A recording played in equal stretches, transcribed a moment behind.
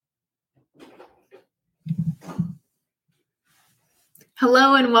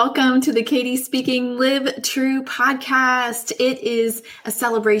Hello and welcome to the Katie Speaking Live True podcast. It is a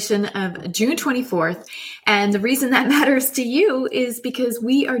celebration of June 24th. And the reason that matters to you is because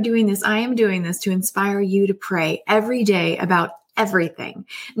we are doing this. I am doing this to inspire you to pray every day about everything.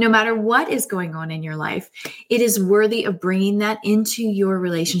 No matter what is going on in your life, it is worthy of bringing that into your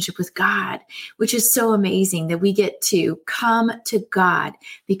relationship with God, which is so amazing that we get to come to God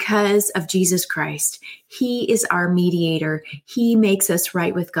because of Jesus Christ. He is our mediator. He makes us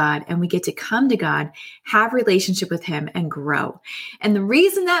right with God, and we get to come to God, have relationship with him, and grow. And the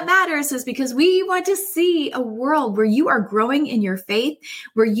reason that matters is because we want to see a world where you are growing in your faith,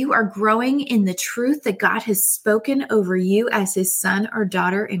 where you are growing in the truth that God has spoken over you as his son or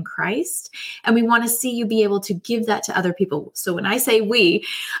daughter in Christ. And we want to see you be able to give that to other people. So when I say we,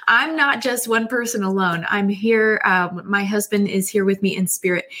 I'm not just one person alone. I'm here. My husband is here with me in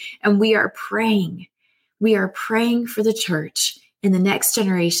spirit, and we are praying. We are praying for the church in the next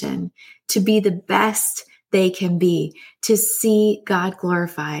generation to be the best they can be, to see God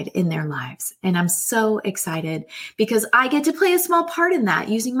glorified in their lives. And I'm so excited because I get to play a small part in that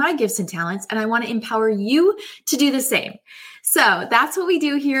using my gifts and talents, and I want to empower you to do the same. So that's what we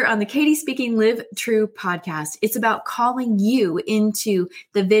do here on the Katie Speaking Live True podcast. It's about calling you into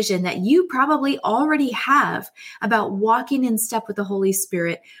the vision that you probably already have about walking in step with the Holy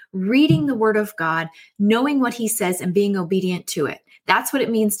Spirit, reading the Word of God, knowing what he says, and being obedient to it. That's what it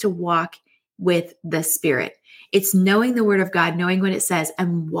means to walk with the Spirit. It's knowing the Word of God, knowing what it says,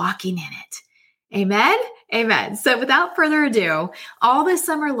 and walking in it. Amen? Amen. So without further ado, all this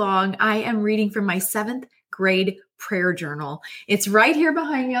summer long, I am reading from my 7th grade prayer journal. It's right here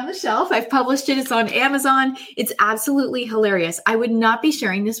behind me on the shelf. I've published it. It's on Amazon. It's absolutely hilarious. I would not be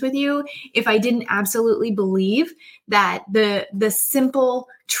sharing this with you if I didn't absolutely believe that the simple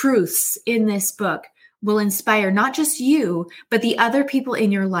truths in this book will inspire not just you, but the other people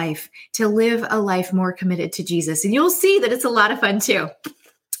in your life to live a life more committed to Jesus. And you'll see that it's a lot of fun too.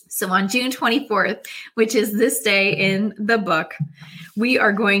 So on June 24th, which is this day in the book, we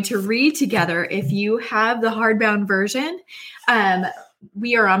are going to read together. If you have the hardbound version,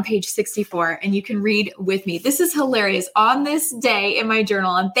 we are on page 64, and you can read with me. This is hilarious. On this day in my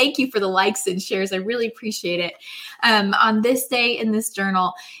journal, and thank you for the likes and shares. I really appreciate it. On this day in this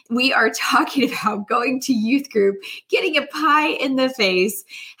journal, we are talking about going to youth group, getting a pie in the face,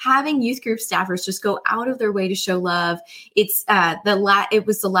 having youth group staffers just go out of their way to show love. It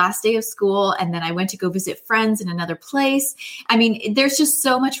was the last day of school, and then I went to go visit friends in another place. I mean, there's just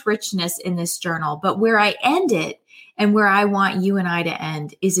so much richness in this journal, but where I end it, and where I want you and I to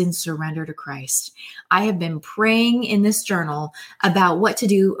end, is in surrender to Christ. I have been praying in this journal about what to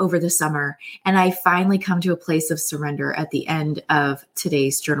do over the summer, and I finally come to a place of surrender at the end of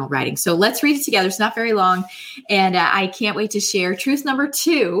today's journal writing. So let's read it together. It's not very long, and I can't wait to share truth number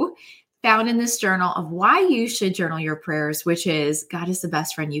 2 found in this journal of why you should journal your prayers, which is God is the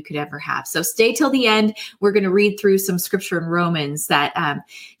best friend you could ever have. So stay till the end. We're going to read through some scripture in Romans that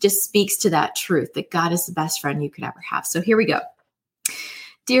just speaks to that truth, that God is the best friend you could ever have. So here we go.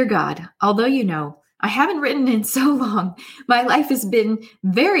 Dear God, although you know, I haven't written in so long, my life has been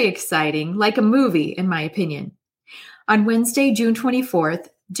very exciting, like a movie, in my opinion. On Wednesday, June 24th,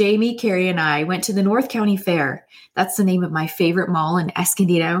 Jamie, Carrie, and I went to the North County Fair. That's the name of my favorite mall in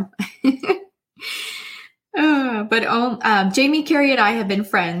Escondido. Jamie, Carrie, and I have been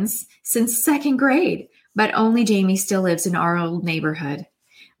friends since 2nd grade, but only Jamie still lives in our old neighborhood.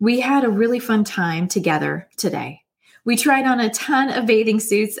 We had a really fun time together today. We tried on a ton of bathing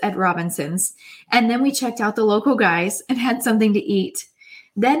suits at Robinson's, and then we checked out the local guys and had something to eat.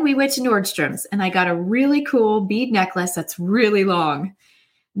 Then we went to Nordstrom's, and I got a really cool bead necklace that's really long.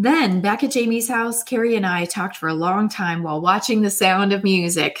 Then, back at Jamie's house, Carrie and I talked for a long time while watching The Sound of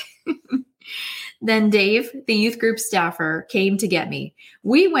Music. Then Dave, the youth group staffer, came to get me.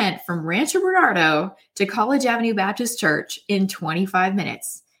 We went from Rancho Bernardo to College Avenue Baptist Church in 25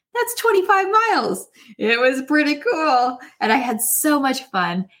 minutes. That's 25 miles. It was pretty cool. And I had so much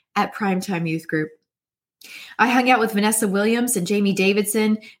fun at Primetime Youth Group. I hung out with Vanessa Williams and Jamie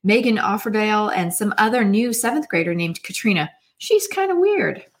Davidson, Megan Offerdale, and some other new 7th grader named Katrina. She's kind of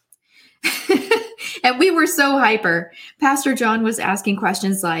weird. And we were so hyper. Pastor John was asking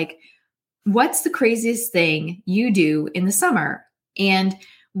questions like, what's the craziest thing you do in the summer? And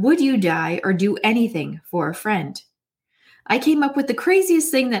would you die or do anything for a friend? I came up with the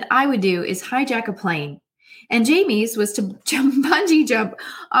craziest thing that I would do is hijack a plane. And Jamie's was to bungee jump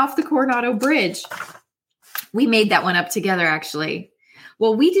off the Coronado Bridge. We made that one up together, actually.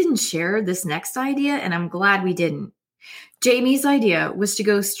 Well, we didn't share this next idea, and I'm glad we didn't. Jamie's idea was to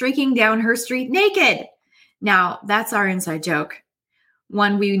go streaking down her street naked. Now, that's our inside joke.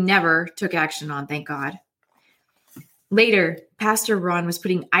 one we never took action on, thank God. Later, Pastor Ron was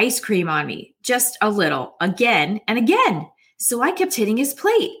putting ice cream on me, just a little, again and again. So I kept hitting his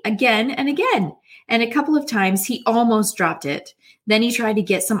plate again and again. And a couple of times he almost dropped it. Then he tried to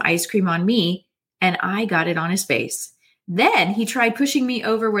get some ice cream on me, and I got it on his face. Then he tried pushing me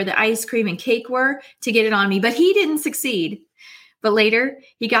over where the ice cream and cake were to get it on me, but he didn't succeed. But later,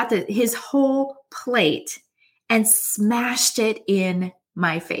 he got his whole plate and smashed it in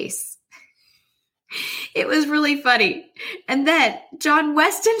my face. It was really funny. And then John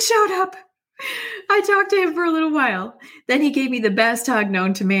Weston showed up. I talked to him for a little while. Then he gave me the best hug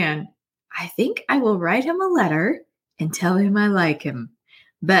known to man. I think I will write him a letter and tell him I like him,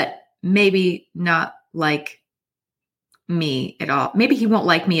 but maybe not like me at all. Maybe he won't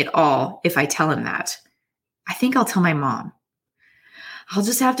like me at all if I tell him that. I think I'll tell my mom. I'll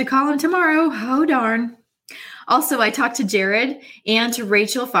just have to call him tomorrow. Oh, darn. Also, I talked to Jared and to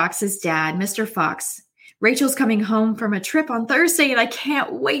Rachel Fox's dad, Mr. Fox. Rachel's coming home from a trip on Thursday, and I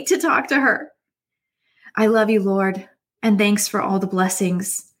can't wait to talk to her. I love you, Lord, and thanks for all the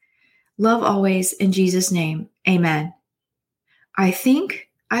blessings. Love always, in Jesus' name, amen. I think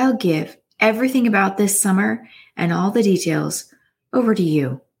I'll give everything about this summer and all the details over to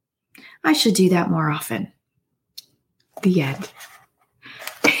you. I should do that more often. The end.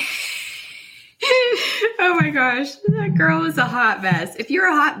 Oh my gosh, that girl is a hot mess. If you're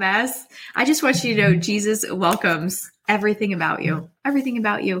a hot mess, I just want you to know Jesus welcomes everything about you, everything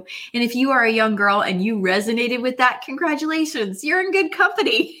about you. And if you are a young girl and you resonated with that, congratulations, you're in good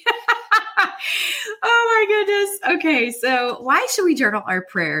company. Oh my goodness. Okay, so why should we journal our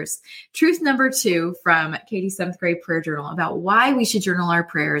prayers? Truth number 2 from Katie's 7th grade prayer journal about why we should journal our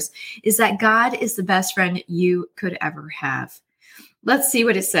prayers is that God is the best friend you could ever have. Let's see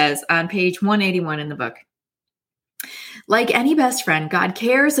what it says on page 181 in the book. Like any best friend, God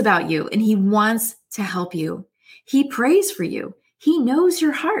cares about you and he wants to help you. He prays for you. He knows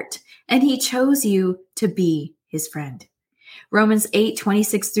your heart and he chose you to be his friend. Romans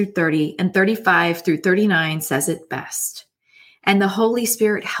 8:26-30 and 35-39 says it best. And the Holy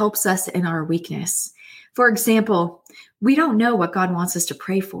Spirit helps us in our weakness. For example, we don't know what God wants us to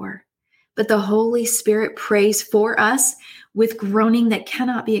pray for, but the Holy Spirit prays for us with groaning that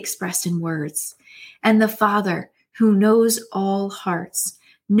cannot be expressed in words. And the Father, who knows all hearts,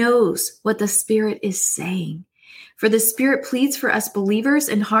 knows what the Spirit is saying. For the Spirit pleads for us believers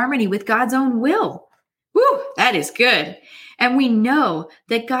in harmony with God's own will. Woo, that is good. And we know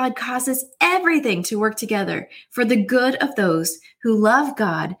that God causes everything to work together for the good of those who love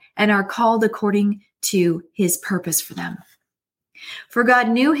God and are called according to his purpose for them. For God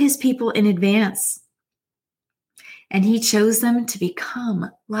knew his people in advance, and he chose them to become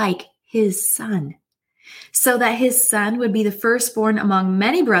like his Son, so that his Son would be the firstborn among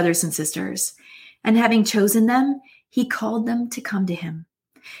many brothers and sisters. And having chosen them, he called them to come to him.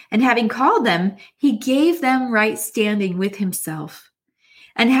 And having called them, he gave them right standing with himself.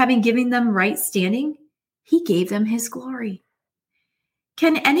 And having given them right standing, he gave them his glory.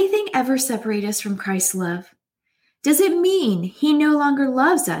 Can anything ever separate us from Christ's love? Does it mean he no longer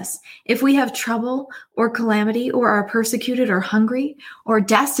loves us if we have trouble or calamity or are persecuted or hungry or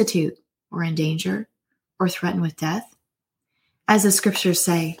destitute or in danger or threatened with death? As the scriptures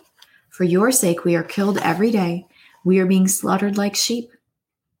say, for your sake we are killed every day. We are being slaughtered like sheep.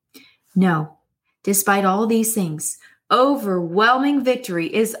 No, despite all these things, overwhelming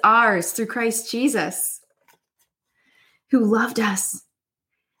victory is ours through Christ Jesus, who loved us.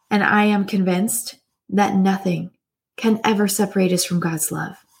 And I am convinced that nothing can ever separate us from God's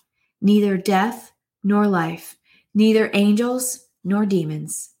love. Neither death nor life, neither angels nor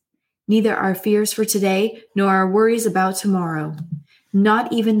demons, neither our fears for today nor our worries about tomorrow.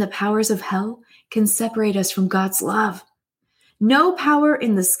 Not even the powers of hell can separate us from God's love. No power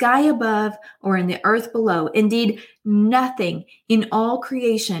in the sky above or in the earth below, indeed, nothing in all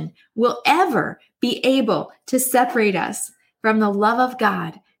creation will ever be able to separate us from the love of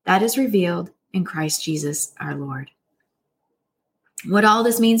God that is revealed in Christ Jesus our Lord. What all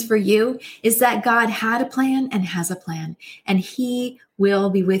this means for you is that God had a plan and has a plan, and he will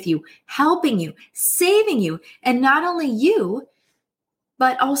be with you, helping you, saving you, and not only you,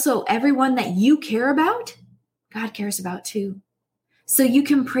 but also everyone that you care about, God cares about too. So you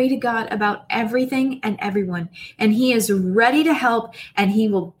can pray to God about everything and everyone, and he is ready to help, and he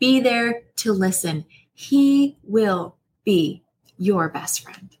will be there to listen. He will be your best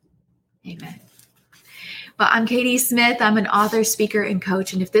friend. Amen. Well, I'm Katie Smith. I'm an author, speaker, and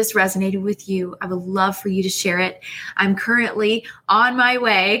coach. And if this resonated with you, I would love for you to share it. I'm currently on my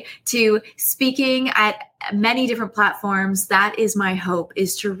way to speaking at many different platforms. That is my hope,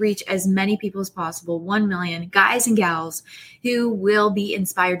 is to reach as many people as possible, 1 million guys and gals who will be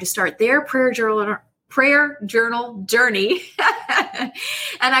inspired to start their prayer journal journey.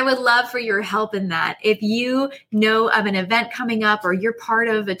 And I would love for your help in that. If you know of an event coming up or you're part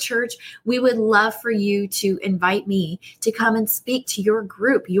of a church, we would love for you to invite me to come and speak to your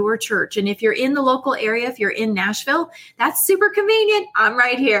group, your church. And if you're in the local area, if you're in Nashville, that's super convenient. I'm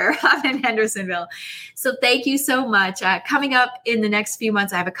right here. I'm in Hendersonville. So thank you so much. Coming up in the next few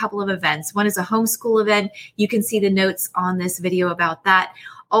months, I have a couple of events. One is a homeschool event. You can see the notes on this video about that.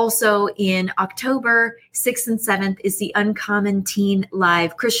 Also in October 6th and 7th is the Uncommon Teen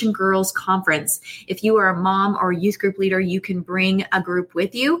Live Christian Girls Conference. If you are a mom or a youth group leader, you can bring a group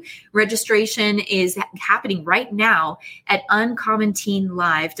with you. Registration is happening right now at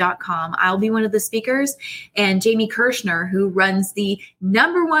uncommonteenlive.com. I'll be one of the speakers, and Jamie Kirshner, who runs the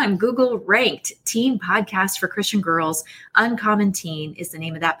 #1 Google ranked teen podcast for Christian girls, Uncommon Teen is the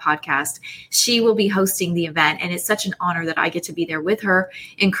name of that podcast. She will be hosting the event, and it's such an honor that I get to be there with her,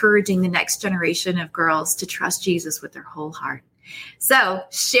 encouraging the next generation of girls to trust Jesus with their whole heart. So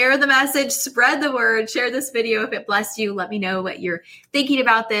share the message, spread the word, share this video if it blessed you. Let me know what you're thinking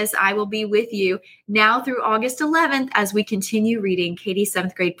about this. I will be with you now through August 11th as we continue reading Katie's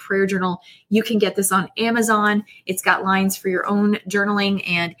 7th grade prayer journal. You can get this on Amazon. It's got lines for your own journaling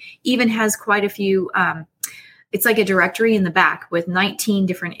and even has quite a few it's like a directory in the back with 19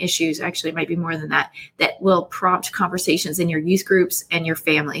 different issues. Actually, it might be more than that will prompt conversations in your youth groups and your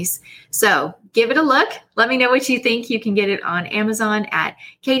families. So give it a look. Let me know what you think. You can get it on Amazon at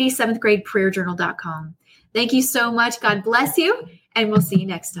Katie's7thgradeprayerjournal.com. Thank you so much. God bless you. And we'll see you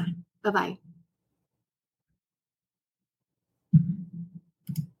next time. Bye-bye.